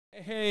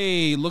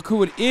Hey, look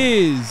who it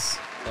is.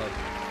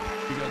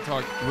 We gotta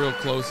talk real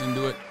close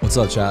into it. What's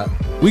up, chat?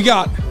 We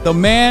got the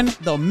man,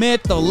 the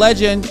myth, the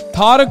legend,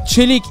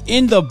 Tarik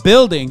in the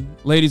building,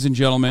 ladies and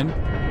gentlemen.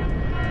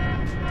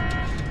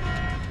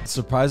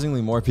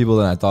 Surprisingly, more people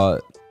than I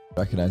thought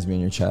recognize me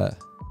in your chat.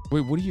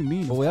 Wait, what do you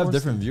mean? Well, we have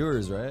different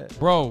viewers, right?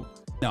 Bro,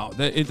 no,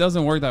 it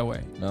doesn't work that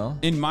way. No?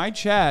 In my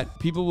chat,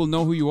 people will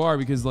know who you are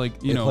because,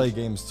 like, you know, they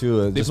play games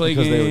too. They Just play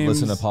because games. they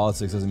listen to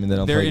politics doesn't mean they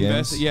don't play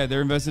games. Yeah,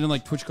 they're invested in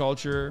like Twitch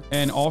culture,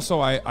 and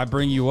also I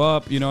bring you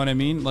up. You know what I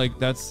mean? Like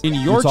that's in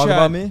your you talk chat.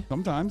 About me?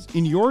 Sometimes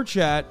in your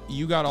chat,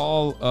 you got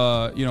all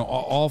you know,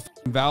 all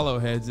Valo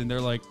heads, and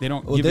they're like they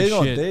don't give a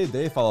shit.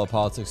 They follow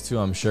politics too.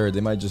 I'm sure they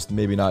might just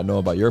maybe not know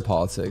about your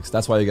politics.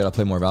 That's why you gotta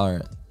play more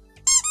Valorant.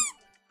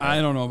 I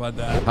don't know about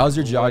that. How's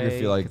your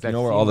geography like? You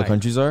know where all the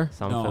countries are?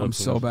 No, I'm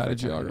so bad at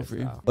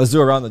geography. Let's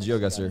do around the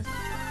GeoGuessr.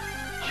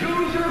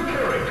 Choose your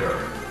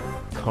character.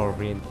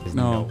 Korean is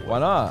No. Why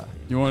not?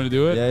 You want to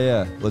do it?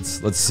 Yeah.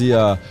 Let's see.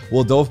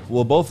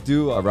 We'll both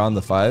do around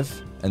the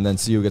 5 and then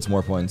see who gets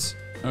more points.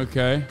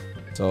 Okay.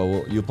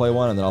 So you play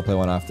one and then I'll play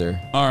one after.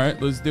 All right,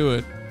 let's do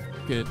it.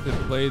 Get to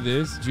play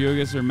this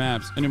GeoGuessr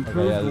maps, an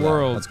improved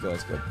world. Let's go.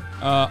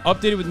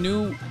 Updated with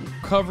new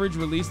coverage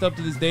released up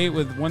to this date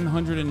with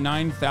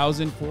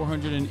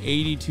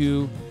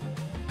 109,482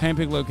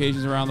 handpicked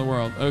locations around the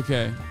world.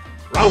 Okay.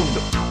 Round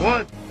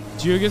one.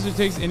 GeoGuessr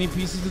takes any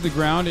pieces to the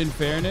ground in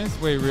fairness.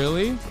 Wait,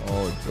 really?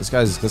 Oh, this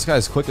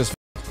guy's quick as.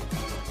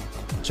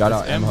 Shout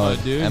out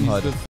M-HUD, dude.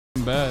 M-HUD. He's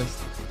the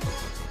best.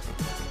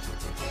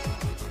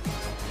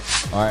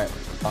 All right.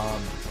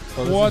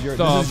 So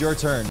this is your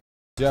turn.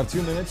 You have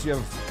 2 minutes. You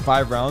have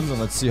 5 rounds, and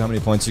let's see how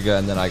many points you get,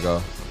 and then I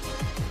go.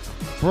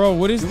 Bro,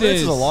 what is 2 this?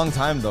 minutes is a long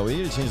time, though. We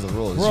need to change the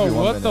rules. Bro,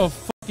 what the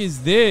fuck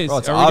is this? Bro,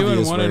 it's Are we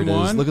obvious doing where it is.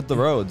 1-on-1? Look at the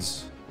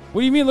roads. What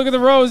do you mean? Look at the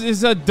roads.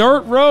 It's a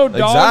dirt road,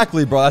 dog.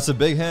 Exactly, bro. That's a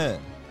big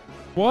hint.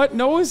 What?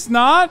 No, it's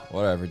not.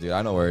 Whatever, dude.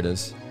 I know where it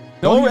is.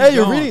 No, No, you hey,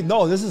 you're don't. reading.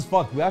 No, this is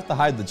fucked. We have to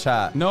hide the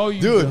chat. No,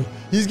 you dude. don't.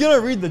 He's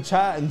gonna read the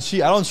chat and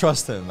cheat. I don't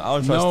trust him. I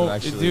don't trust him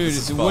actually. Dude.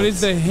 What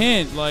is the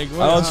hint? Like,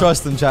 what, I don't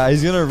trust him, chat.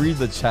 He's gonna read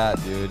the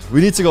chat, dude.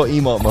 We need to go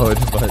emote mode,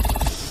 but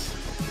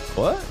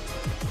what?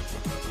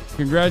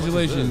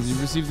 Congratulations, you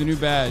received a new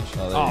badge.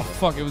 Oh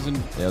fuck, it was in.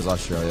 Yeah, it was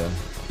Australia.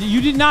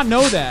 You did not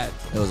know that.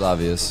 It was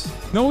obvious.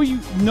 No, you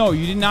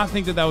did not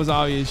think that was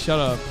obvious. Shut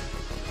up.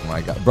 Oh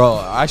my god,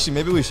 bro. Actually,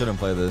 maybe we shouldn't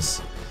play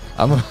this.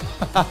 What the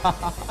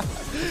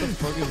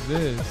fuck is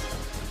this?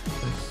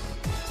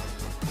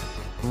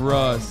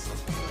 Rust.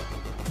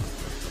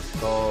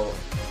 So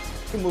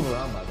you can move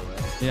around, by the way.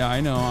 Yeah,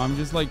 I know. I'm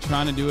just like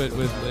trying to do it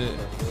with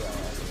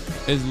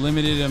as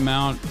limited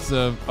amounts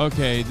of.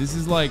 Okay, this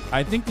is like.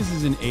 I think this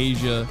is in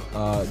Asia.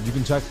 You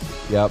can check.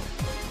 Yep.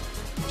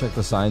 Check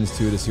the signs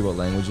too to see what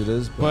language it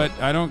is. But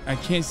I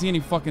can't see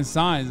any fucking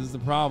signs. Is the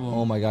problem.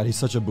 Oh my god, he's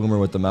such a boomer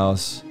with the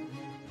mouse.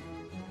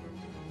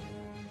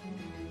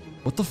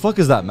 What the fuck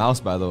is that mouse,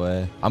 by the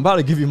way? I'm about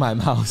to give you my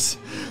mouse.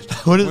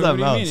 What is that mouse?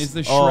 What do you mean? It's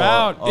the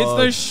shroud. It's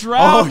the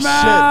shroud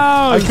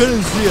mouse. Shit. I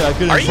couldn't see it.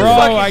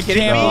 Bro, I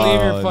can't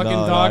believe you're fucking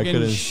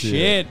talking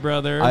shit,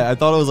 brother. I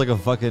thought it was like a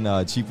fucking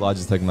cheap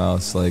Logitech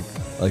mouse, like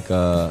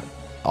a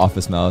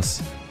office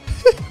mouse.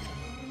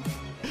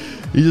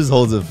 He just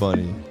holds it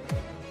funny.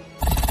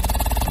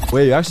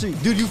 Wait, actually,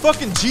 dude, you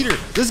fucking cheater!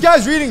 This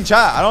guy's reading chat.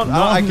 I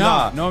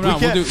cannot. No, I'm not.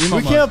 We'll do emote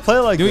mode. We can't play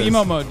like this. Do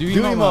emote mode. Do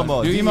emote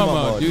mode. Do emote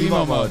mode. Do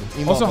emote mode.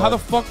 Also, how the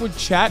fuck would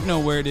chat know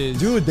where it is?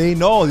 Dude, they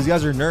know. These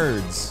guys are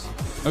nerds.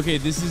 Okay,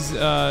 this is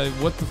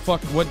what the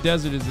fuck? What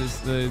desert is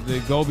this?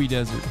 The Gobi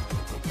Desert.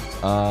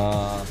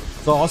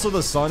 So also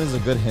the sun is a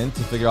good hint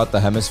to figure out the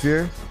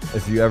hemisphere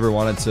if you ever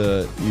wanted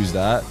to use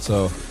that.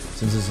 So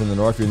since it's in the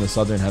north, you're in the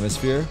southern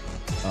hemisphere,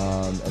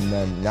 and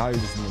then now you're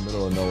just in the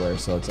middle of nowhere.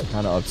 So it's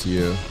kind of up to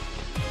you.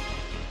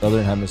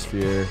 Southern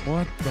hemisphere.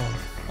 What the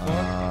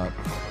fuck?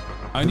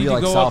 I need to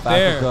go South up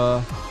there.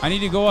 Africa. I need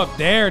to go up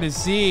there to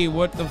see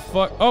what the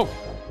fuck. Oh.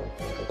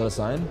 Is that a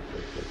sign?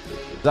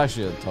 It's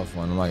actually a tough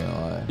one. I'm not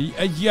gonna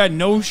lie. Yeah,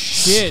 no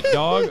shit,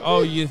 dog.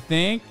 Oh, you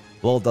think?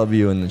 Little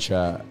W in the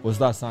chat. What's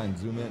that sign?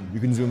 Zoom in. You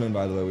can zoom in,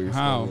 by the way. With your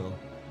How?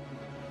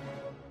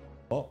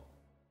 Oh.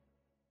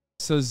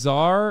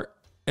 Cesar.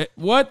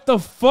 What the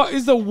fuck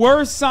is the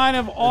worst sign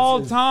of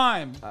all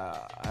time?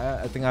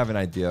 I think I have an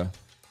idea.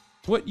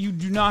 What? You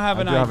do not have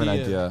an idea? I do have an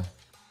idea.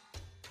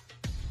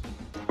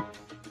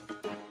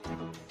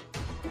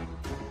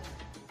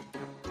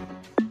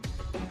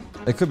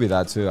 It could be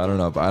that too. I don't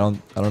know, but I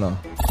don't know.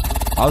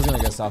 I was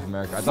gonna guess South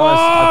America. I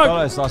thought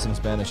I saw some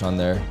Spanish on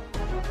there.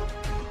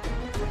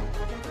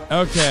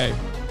 Okay.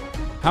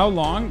 How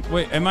long?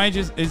 Wait,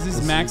 is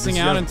this maxing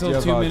out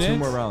until 2 minutes? 2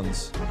 more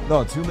rounds.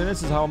 No, 2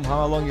 minutes is how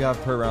long you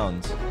have per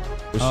round.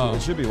 It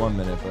should be 1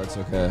 minute, but that's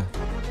okay.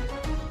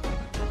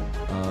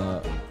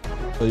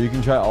 So you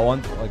can try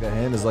like a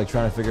hand is like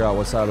trying to figure out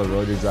what side of the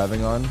road you're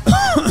driving on.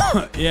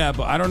 Yeah,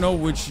 but I don't know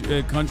which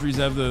countries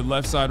have the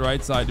left side,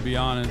 right side, to be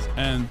honest.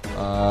 And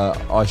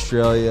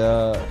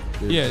Australia.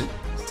 Yeah,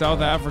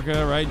 South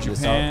Africa, right?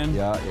 Japan.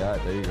 Yeah,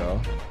 there you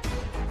go.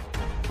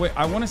 Wait,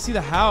 I want to see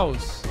the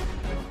house.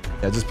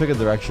 Yeah, just pick a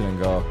direction and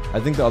go. I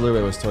think the other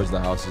way was towards the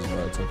houses, but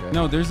it's okay.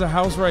 No, there's a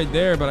house right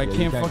there, but I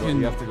can't fucking.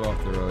 You have to go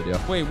off the road. Yeah.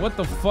 Wait, what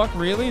the fuck?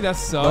 Really? That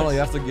sucks. No, you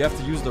have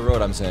to use the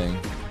road. I'm saying.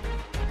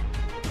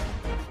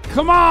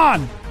 Come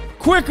on,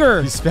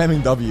 quicker! He's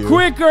spamming W.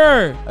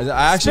 Quicker!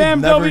 I actually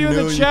Spam never W in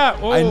knew the chat.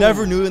 Whoa. I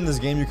never knew in this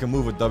game you can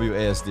move with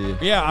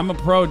WASD. Yeah, I'm a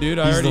pro, dude.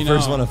 I already know. He's the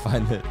first one to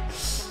find it.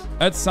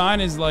 That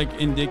sign is like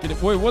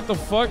indicative. Wait, what the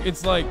fuck?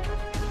 It's like,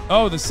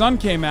 oh, the sun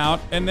came out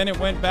and then it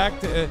went back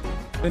to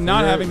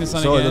not having the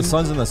sun again. So the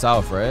sun's in the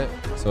south, right?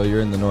 So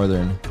you're in the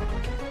northern.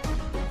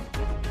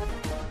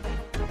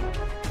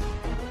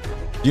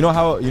 You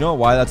know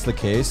why that's the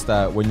case?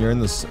 That when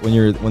the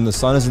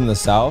sun is in the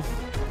south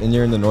and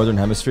you're in the northern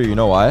hemisphere, you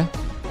know why?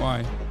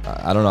 Why?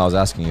 I don't know. I was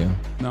asking you.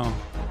 No.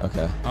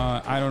 Okay.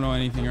 I don't know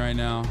anything right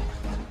now.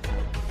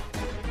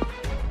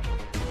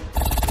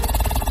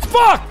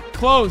 Fuck!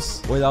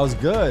 Close. Wait, that was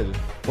good.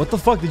 What the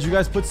fuck? Did you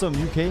guys put some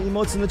UK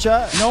emotes in the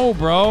chat? No,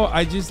 bro.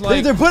 I just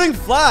like... They're putting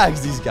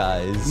flags, these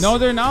guys. No,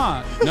 they're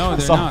not. No,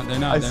 they're not. They're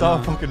not. I saw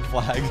a fucking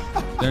flag.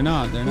 They're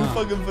not. They're not.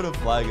 Who fucking put a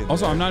flag in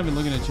Also, there? I'm not even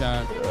looking at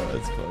chat.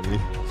 That's funny.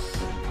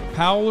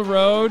 Powell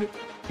Road,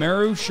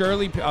 Meru,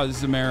 Shirley... Oh, this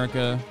is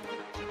America.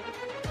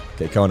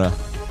 Okay, Kona.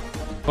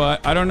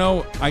 But I don't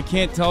know. I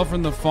can't tell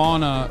from the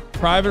fauna.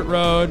 Private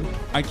road.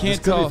 I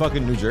can't tell. This could be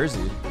fucking New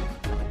Jersey.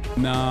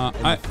 Nah.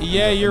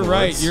 Yeah, you're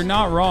right. You're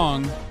not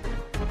wrong.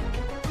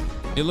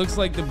 It looks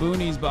like the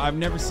boonies, but I've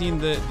never seen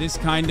this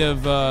kind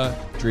of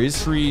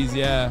trees. Trees,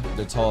 yeah.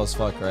 They're tall as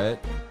fuck, right?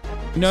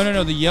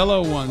 No. The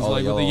yellow ones,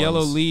 like with the yellow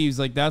ones. leaves.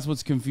 Like that's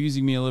what's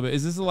confusing me a little bit.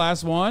 Is this the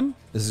last one?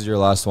 This is your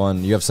last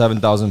one. You have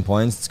 7,000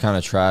 points. It's kind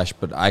of trash,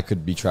 but I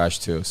could be trash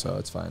too, so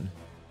it's fine.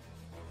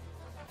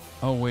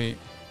 Oh wait.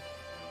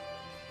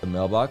 The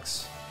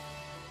mailbox.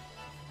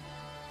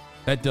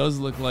 That does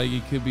look like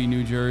it could be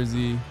New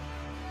Jersey.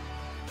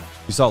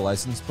 You saw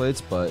license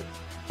plates, but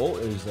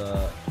is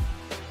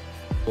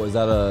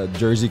that a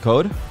Jersey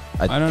code?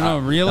 I don't know.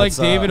 Real like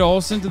David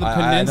Olson to the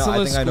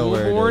Peninsula School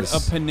Board. A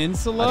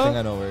peninsula? I think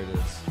I know where it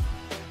is.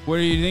 Where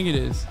do you think it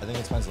is? I think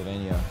it's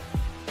Pennsylvania.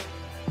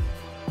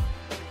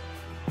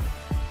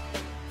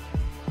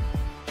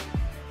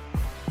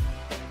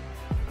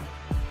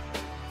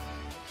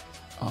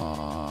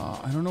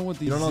 I don't know what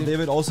these. You don't know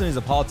David Olson? He's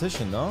a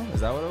politician, no? Is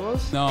that what it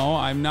was? No,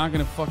 I'm not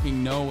gonna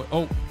fucking know.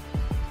 Oh,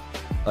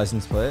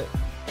 license plate.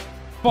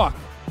 Fuck.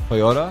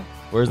 Toyota.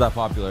 Where's that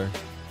popular?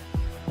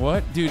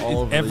 What, dude?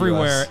 All it's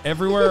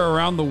everywhere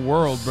around the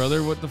world,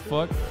 brother. What the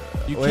fuck?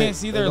 You can't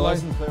see their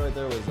license plate right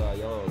there was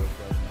yellow.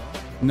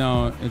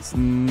 No, it's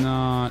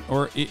not.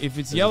 Or if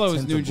it's yellow,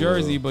 it's New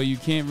Jersey, but you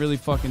can't really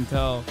fucking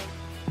tell.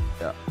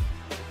 Yeah.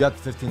 You got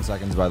 15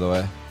 seconds, by the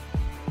way.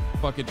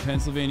 Fucking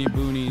Pennsylvania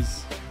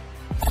boonies.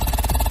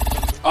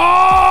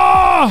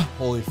 Oh!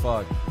 Holy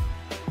fuck.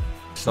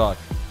 Suck.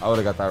 I would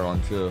have got that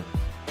wrong too.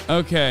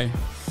 Okay.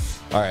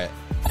 All right.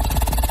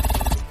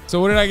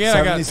 So what did I get?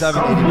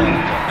 77, 89.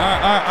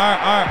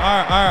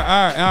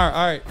 All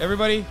right.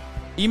 Everybody,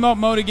 emote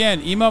mode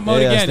again. Emote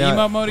mode again.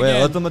 Emote mode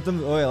again.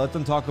 Let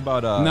them talk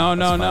about.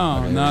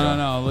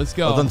 No. Let's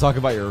go. Let them talk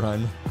about your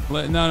run.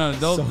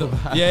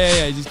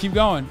 Yeah. Just keep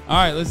going. All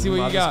right. Let's see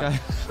what you got.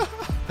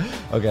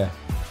 Okay.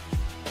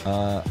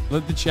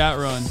 Let the chat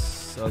run.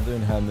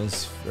 Southern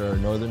hemisphere, or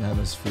northern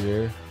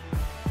hemisphere.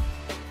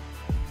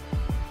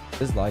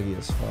 It's laggy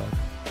as fuck.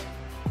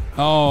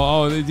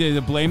 Oh, they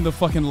blame the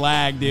fucking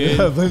lag, dude.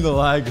 Yeah, blame the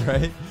lag,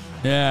 right?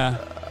 Yeah.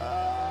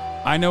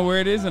 I know where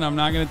it is, and I'm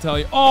not gonna tell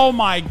you. Oh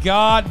my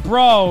god,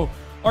 bro!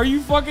 Are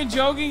you fucking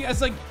joking?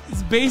 It's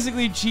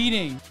basically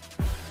cheating.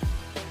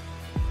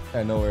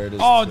 I know where it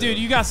is. Oh, dude,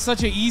 you got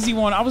such an easy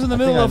one. I was in the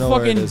middle of the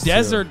fucking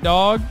desert,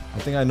 dog. I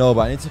think I know,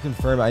 but I need to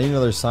confirm. I need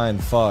another sign.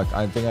 Fuck.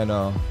 I think I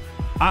know.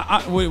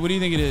 What do you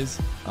think it is?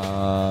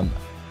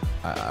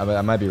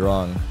 I might be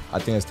wrong. I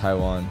think it's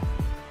Taiwan.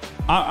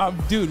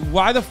 Dude,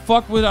 why the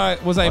fuck was I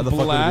blasted? Why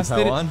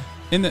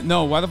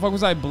the fuck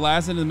was I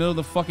blasted in the middle of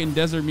the fucking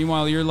desert?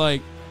 Meanwhile, you're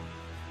like,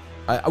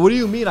 what do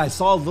you mean? I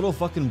saw a little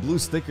fucking blue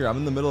sticker. I'm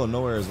in the middle of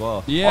nowhere as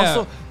well. Yeah.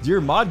 Also,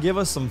 your mod gave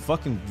us some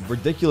fucking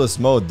ridiculous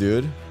mode,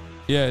 dude.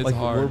 Yeah, it's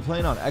hard. We're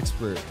playing on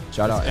expert.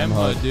 Shout out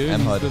M-HUD, dude.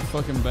 He's the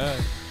fucking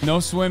best. No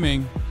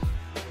swimming.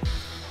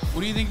 What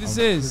do you think this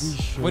is?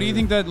 Sure. What do you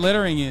think that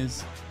lettering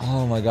is?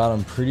 Oh my god,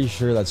 I'm pretty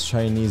sure that's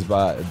Chinese,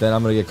 but then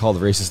I'm gonna get called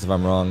racist if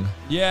I'm wrong.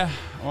 Yeah,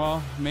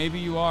 well, maybe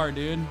you are,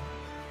 dude.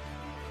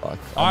 Fuck.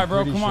 All right,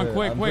 bro, come on,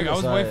 quick. I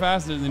was way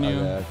faster than you.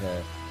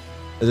 Okay.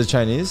 Is it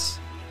Chinese?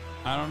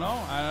 I don't know.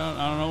 I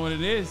don't know what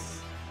it is.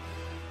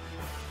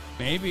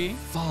 Maybe.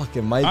 Fuck,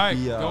 it might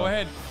be. All right, go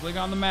ahead. Click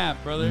on the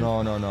map, brother.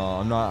 No.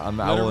 I'm not.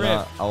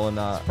 I will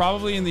not. It's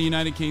probably in the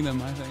United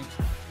Kingdom, I think.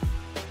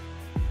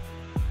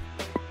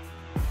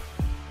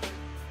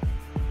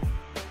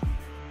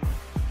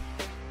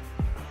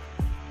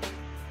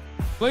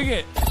 Click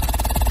it.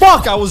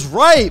 Fuck, I was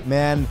right,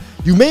 man.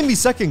 You made me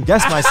second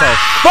guess myself.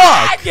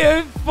 Fuck.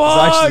 Dude,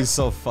 fuck. It's actually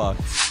so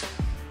fucked.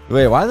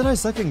 Wait, why did I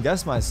second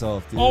guess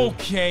myself, dude?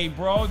 Okay,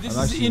 bro. This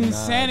is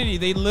insanity.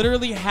 They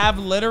literally have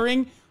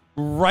lettering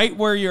right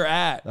where you're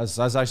at. That's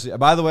actually.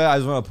 By the way, I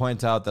just want to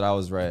point out that I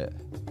was right.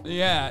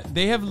 Yeah,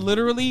 they have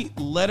literally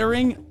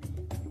lettering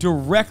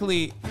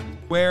directly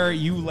where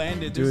you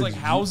landed. There's Dude, like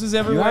houses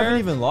everywhere. You haven't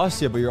even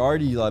lost yet, but you're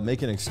already like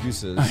making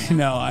excuses. I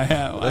know, I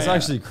have. That's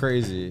actually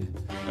crazy.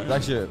 It's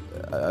actually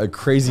a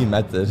crazy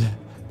method.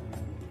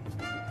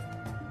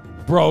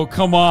 Bro,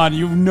 come on.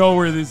 You know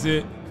where this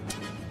is.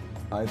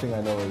 I think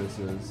I know where this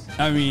is.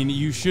 I mean,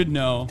 you should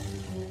know.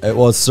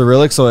 Well, it's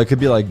Cyrillic, so it could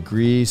be like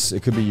Greece,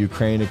 it could be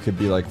Ukraine, it could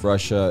be like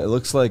Russia. It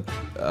looks like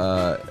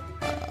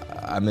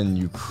I'm in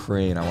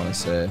Ukraine, I want to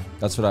say.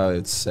 That's what I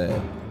would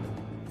say.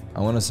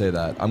 I want to say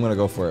that. I'm going to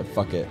go for it.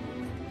 Fuck it.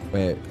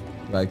 Wait,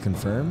 do I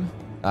confirm?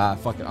 Ah,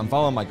 fuck it. I'm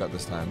following my gut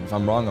this time. If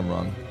I'm wrong, I'm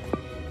wrong.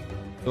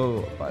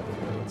 Oh, by the way,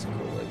 let's go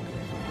like...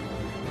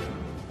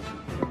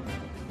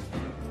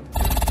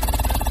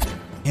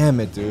 Damn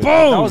it, dude.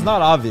 Boom! That was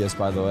not obvious,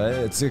 by the way.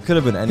 It could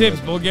have been anything.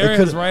 Tips, Bulgaria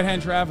has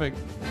right-hand traffic.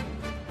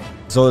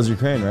 So does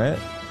Ukraine, right?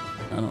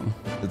 I don't know.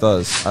 It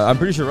does. I'm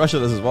pretty sure Russia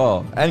does as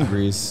well. And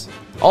Greece.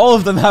 All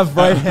of them have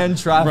right-hand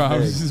traffic. Bro, I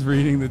was just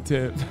reading the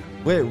tip.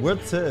 Wait,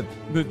 what tip?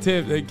 The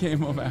tip that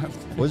came up after.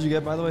 What did you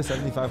get, by the way?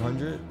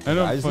 7,500?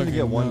 I just need to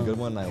get one good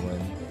one and I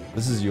win.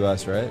 This is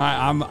US, right?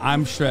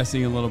 I'm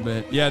stressing a little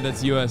bit. Yeah,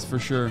 that's US for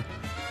sure.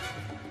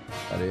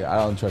 I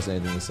don't trust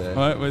anything you say.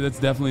 What? Wait, that's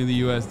definitely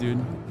the US, dude.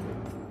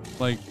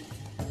 Like,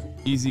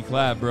 easy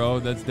clap, bro.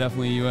 That's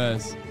definitely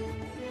US.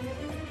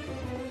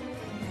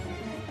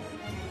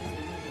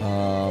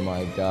 Oh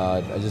my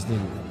god. I just need...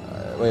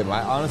 wait,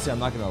 honestly, I'm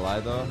not going to lie,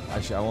 though.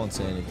 Actually, I won't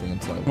say anything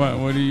until I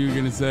What are you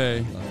going to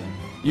say?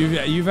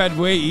 You've had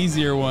way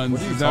easier ones.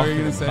 What are you Is that what you're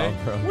talking gonna say?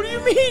 about, bro? What do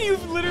you mean?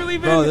 You've literally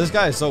been Bro, this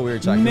guy is so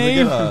weird, Jack.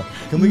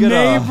 Can we get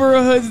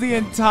neighborhoods the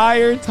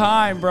entire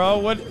time, bro?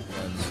 What?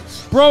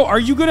 Bro, are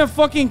you gonna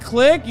fucking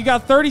click? You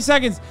got 30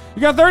 seconds.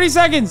 You got 30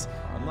 seconds.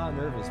 I'm not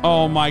nervous, bro.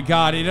 Oh my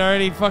god, it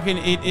already fucking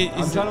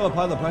I'm trying to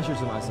apply the pressure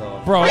to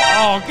myself. Bro,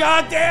 oh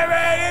god damn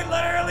it! It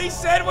literally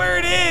said where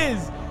it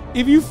is.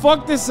 If you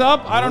fuck this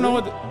up, I don't know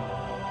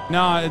what.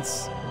 Nah,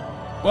 it's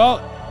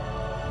well.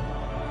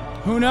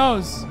 Who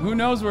knows? Who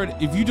knows where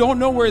if you don't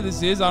know where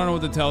this is, I don't know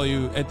what to tell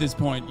you at this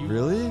point.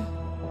 Really?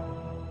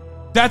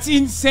 That's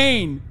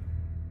insane.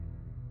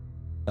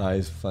 Ah,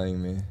 he's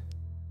playing me.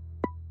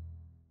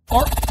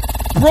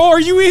 Bro, are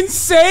you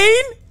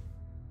insane?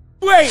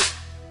 Wait.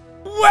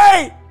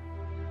 What?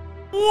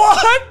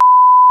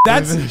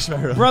 That's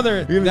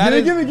brother. Give me.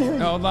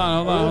 Hold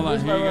on. I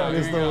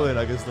can still win.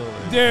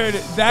 Dude,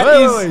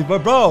 wait,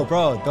 but bro,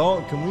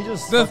 don't. Can we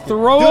just the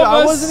throw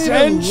of a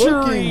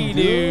century,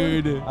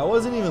 dude. I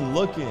wasn't even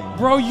looking.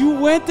 Bro, you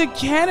went to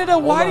Canada.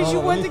 Why did you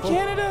went to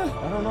Canada?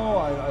 I don't know.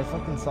 I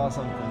fucking saw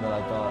something that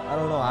I thought. I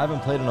don't know. I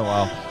haven't played in a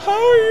while. How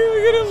are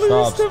you gonna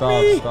lose to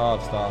me?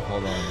 Stop.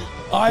 Hold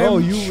on. Bro,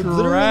 you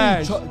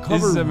trash. literally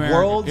This is America.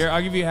 worlds. Here,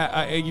 I give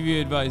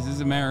you advice. This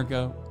is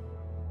America.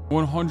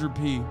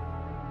 100p.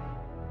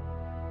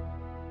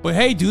 But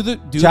hey, do the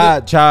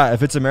chat.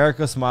 If it's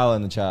America, smile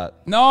in the chat.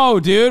 No,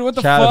 dude. What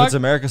the chat, fuck? if it's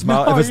America,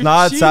 smile. No, if it's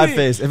not, cheating. sad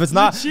face. If it's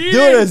not, dude,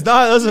 it's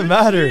not. It doesn't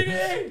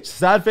matter.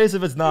 Sad face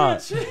if it's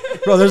not.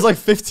 Bro, there's like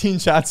 15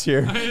 chats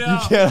here. You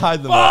can't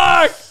hide them.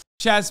 Fuck.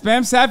 Chat,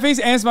 spam sad face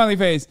and smiley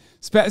face.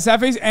 Sad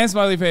face and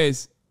smiley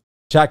face.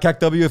 Chat, CAC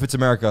W if it's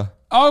America.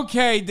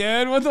 Okay,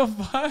 dude. What the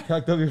fuck?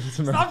 CAC W if it's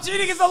America. Stop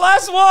cheating. It's the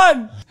last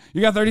one.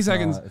 You got 30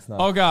 seconds. It's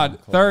not. Oh, God.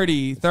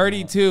 30,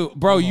 32.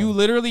 Bro, you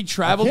literally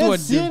traveled to a... I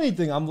can't see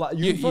anything.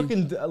 You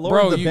fucking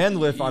lowered the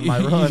bandwidth on my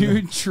run.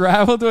 You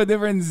traveled to a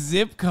different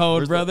zip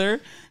code, brother.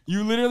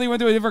 You literally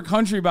went to a different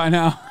country by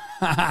now.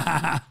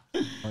 Oh,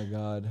 my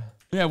God.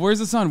 Yeah, where's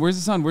the sun?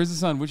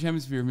 Which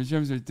hemisphere?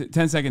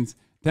 10 seconds.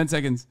 10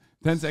 seconds.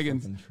 10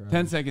 seconds.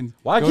 10 seconds.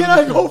 Why can't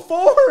I go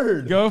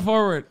forward? Go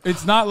forward.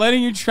 It's not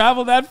letting you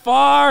travel that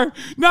far.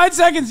 9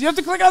 seconds. You have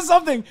to click on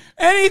something.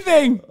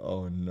 Anything.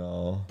 Oh,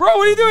 no. Bro,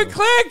 what are you doing?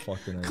 Click.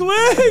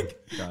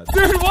 Click.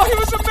 Dude, why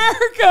was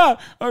America?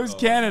 Oh, it was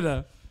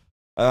Canada.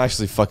 I'm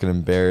actually fucking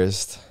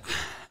embarrassed.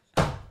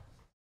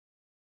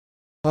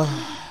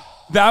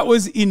 That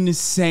was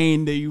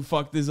insane that you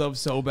fucked this up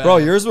so bad. Bro,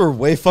 yours were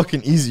way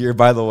fucking easier,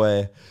 by the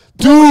way.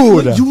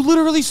 Dude! You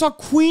literally saw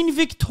Queen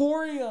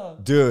Victoria.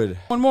 Dude.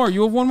 One more.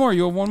 You have one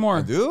more.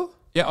 I do?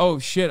 Yeah. Oh,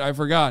 shit. I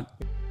forgot.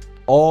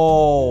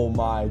 Oh,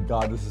 my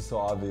God. This is so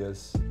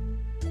obvious.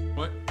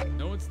 What?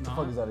 No, it's not.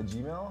 What the fuck is that,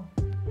 a Gmail?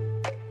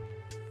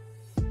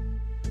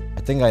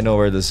 I think I know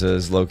where this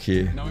is,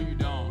 low-key. No, you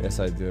don't. Yes,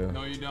 I do.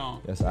 No, you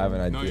don't. Yes, I have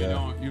an idea. No, you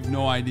don't. You have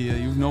no idea.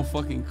 You have no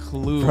fucking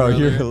clue, Bro,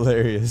 brother. you're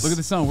hilarious. Look at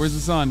the sun. Where's the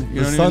sun?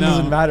 The sun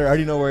doesn't matter. I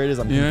already know where it is.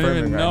 I'm confirming right now. You don't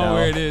even know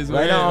where it is.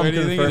 Right now, I'm where do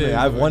you think it confirming. is?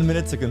 I have 1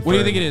 minute to confirm. What do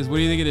you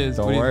think it is?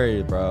 Don't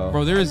worry, bro.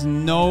 Bro, there is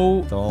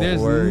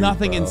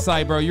nothing in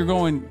sight, bro. You're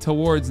going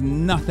towards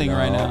nothing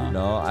right now.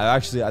 No, I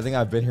think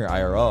I've been here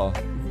IRL.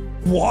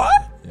 What?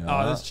 Yeah.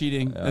 Oh, that's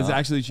cheating. Yeah. That's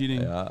actually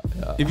cheating. Yeah.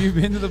 If you've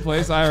been to the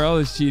place IRL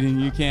is cheating,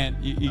 you can't.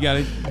 You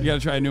gotta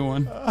try a new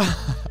one.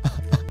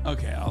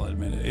 Okay, I'll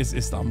admit it. It's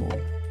Istanbul.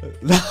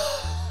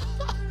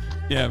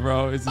 Yeah,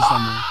 bro, it's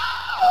Istanbul.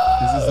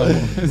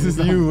 This is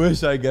You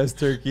wish I guessed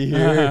Turkey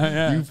here.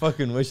 Yeah. You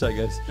fucking wish I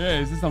guessed. Yeah,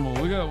 is this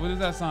Look at what is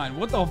that sign?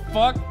 What the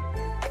fuck?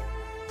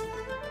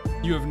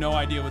 You have no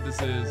idea what this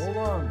is. Hold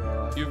on,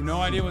 bro. You have no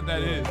idea what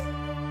that is.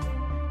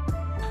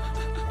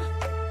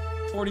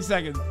 40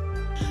 seconds.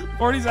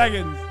 40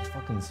 seconds. I'm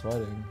fucking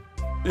sweating.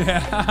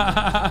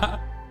 Yeah.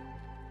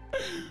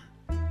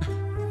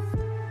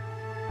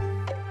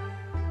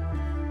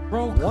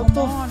 Bro, What come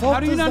the on. fuck How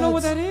do you does not know that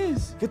what that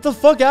is? Get the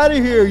fuck out of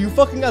here. You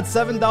fucking got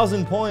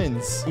 7,000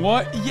 points.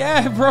 What?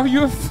 Yeah, bro,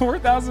 you have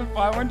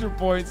 4,500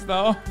 points,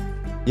 though.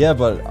 Yeah,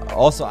 but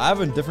also I have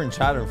a different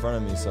chat in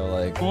front of me, so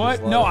like.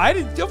 What? No, I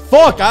didn't.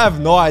 Fuck! I have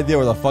no idea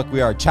where the fuck we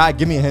are. Chat,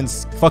 give me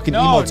hints. Fucking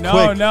emotes,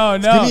 quick. No.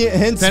 Give me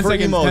hints 10 for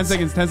seconds, emotes. 10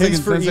 seconds, 10 hints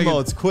seconds, for 10 seconds.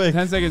 emotes, quick.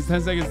 10 seconds,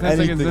 10 seconds, 10 seconds, 10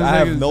 Anything. seconds, I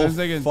have 10 no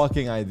seconds.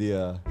 fucking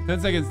idea. 10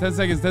 seconds, 10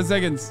 seconds, 10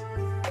 seconds.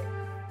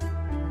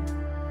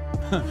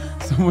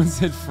 Someone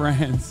said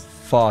France.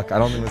 Fuck, I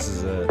don't think this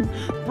is it.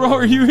 Bro,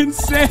 are you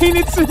insane?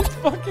 It's in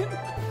fucking...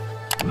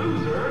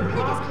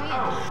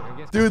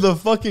 Dude, the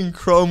fucking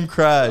Chrome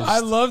crashed. I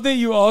love that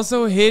you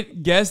also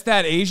hit guess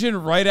that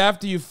Asian right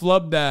after you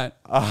flubbed that.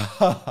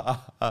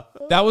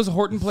 That was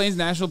Horton Plains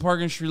National Park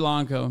in Sri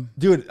Lanka.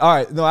 Dude,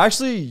 alright. No,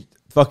 actually,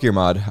 fuck your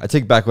mod. I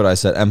take back what I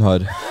said.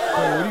 MHUD.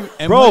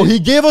 Bro, Bro, he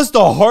gave us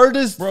the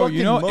hardest Bro, fucking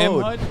you know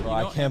mode. MHUD? Bro,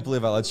 I can't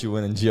believe I let you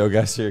win in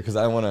GeoGuessr because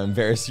I don't want to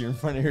embarrass you in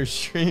front of your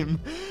stream.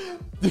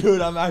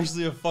 Dude, I'm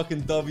actually a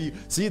fucking W.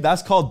 See,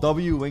 that's called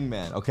W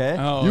Wingman, okay?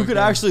 Oh, you could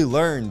okay. actually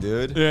learn,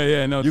 dude.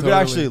 Yeah, no, You could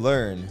actually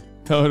learn.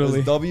 Totally.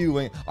 It's W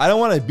Wing. I don't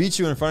want to beat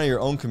you in front of your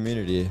own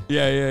community.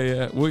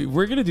 Yeah.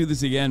 We're going to do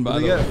this again, by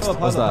the way.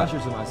 What's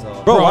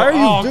that? Bro, why are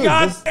you, dude?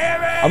 God This,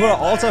 damn it! I'm going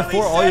to Alt F4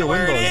 all your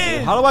windows,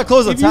 dude. How do I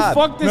close a If you tab?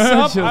 fuck this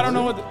up, I don't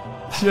know what...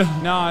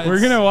 Nah, We're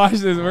gonna watch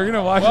this. We're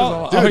gonna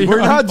watch this. Dude, we're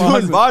not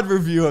doing VOD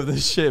review of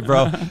this shit,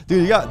 bro.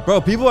 Dude,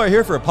 people are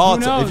here for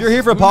politics. knows? If you're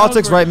here for Who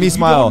politics, knows where- write me you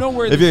smile. don't know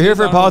where If this you're here is,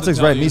 for I don't know what politics,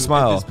 to tell write me you at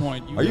smile. this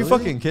point. Are you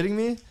fucking kidding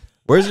me?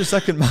 Where's your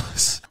second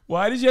mouse?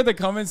 Why did you have to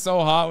come in so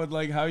hot with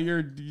like how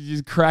you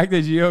just cracked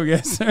the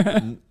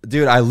GeoGuessr?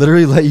 Dude, I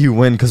literally let you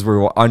win because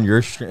we're on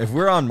your stream. If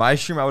we're on my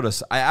stream,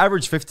 I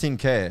average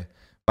 15K.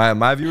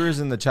 My viewers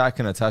in the chat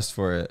can attest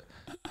for it.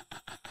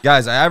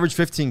 Guys, I average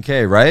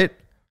 15K, right?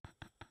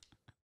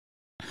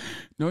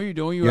 No, you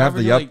don't. You have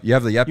the yep. You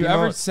have the yep You emote.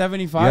 average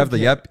 75. You have the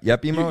yep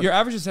emote. Your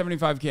average is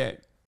 75K.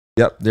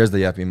 Yep, there's the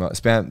yep emote.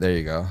 Spam. There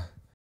you go.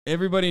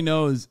 Everybody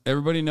knows.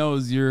 Everybody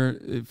knows you're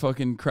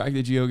fucking cracked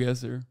the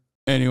GeoGuessr.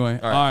 Anyway,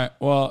 all right.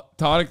 Well,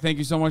 Tarik, thank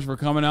you so much for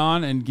coming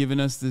on and giving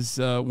us this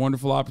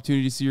wonderful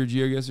opportunity to see your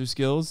GeoGuessr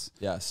skills.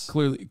 Yes.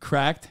 Clearly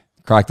cracked.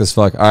 Cracked as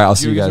fuck. All right, I'll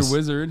see you guys. GeoGuessr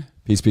wizard.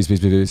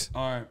 Peace.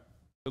 All right.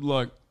 Good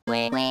luck.